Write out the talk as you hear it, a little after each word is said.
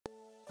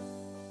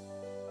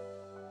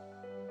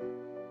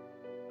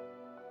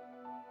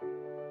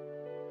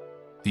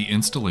The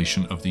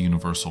installation of the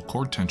universal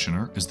cord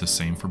tensioner is the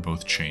same for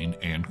both chain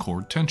and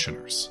cord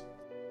tensioners.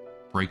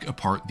 Break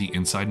apart the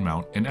inside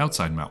mount and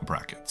outside mount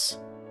brackets.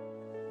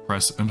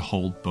 Press and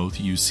hold both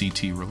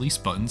UCT release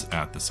buttons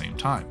at the same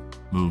time.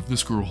 Move the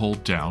screw hole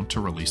down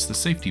to release the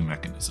safety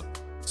mechanism.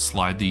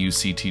 Slide the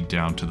UCT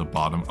down to the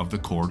bottom of the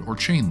cord or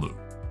chain loop.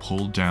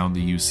 Pull down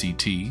the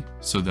UCT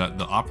so that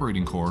the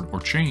operating cord or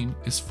chain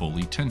is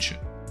fully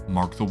tensioned.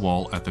 Mark the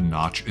wall at the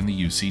notch in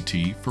the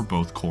UCT for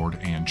both cord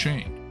and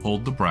chain.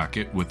 Hold the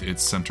bracket with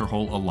its center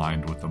hole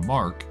aligned with the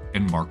mark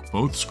and mark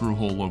both screw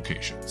hole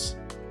locations.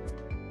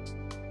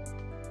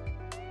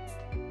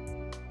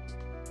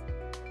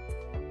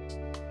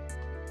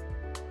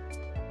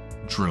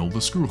 Drill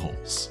the screw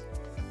holes.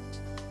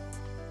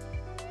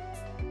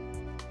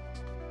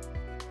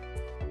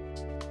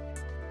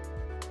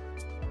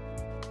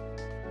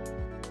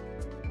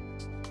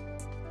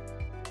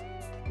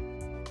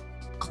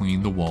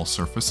 Clean the wall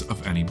surface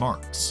of any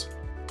marks.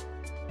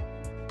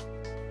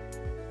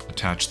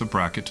 Attach the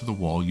bracket to the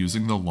wall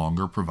using the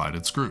longer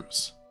provided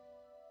screws.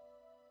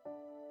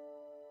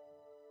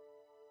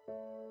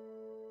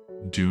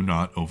 Do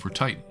not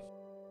over-tighten.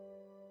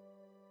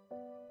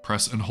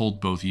 Press and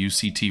hold both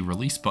UCT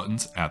release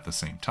buttons at the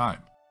same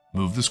time.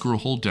 Move the screw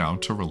hole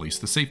down to release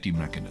the safety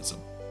mechanism.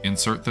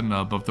 Insert the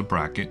nub of the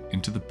bracket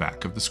into the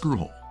back of the screw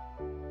hole.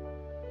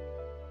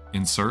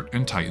 Insert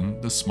and tighten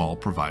the small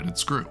provided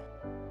screw.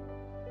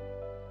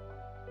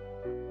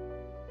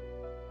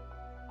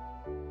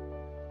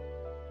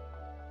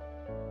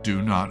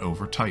 Do not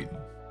over-tighten.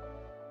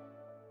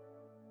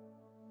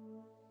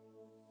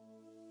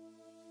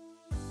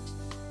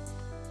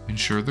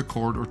 Ensure the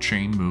cord or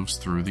chain moves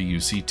through the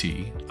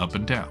UCT up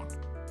and down.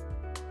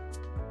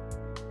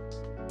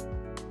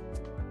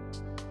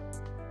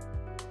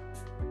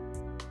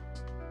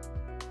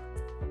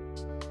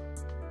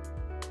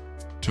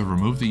 To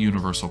remove the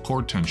universal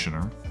cord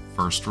tensioner,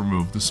 first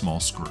remove the small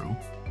screw,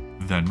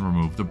 then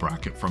remove the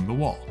bracket from the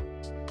wall.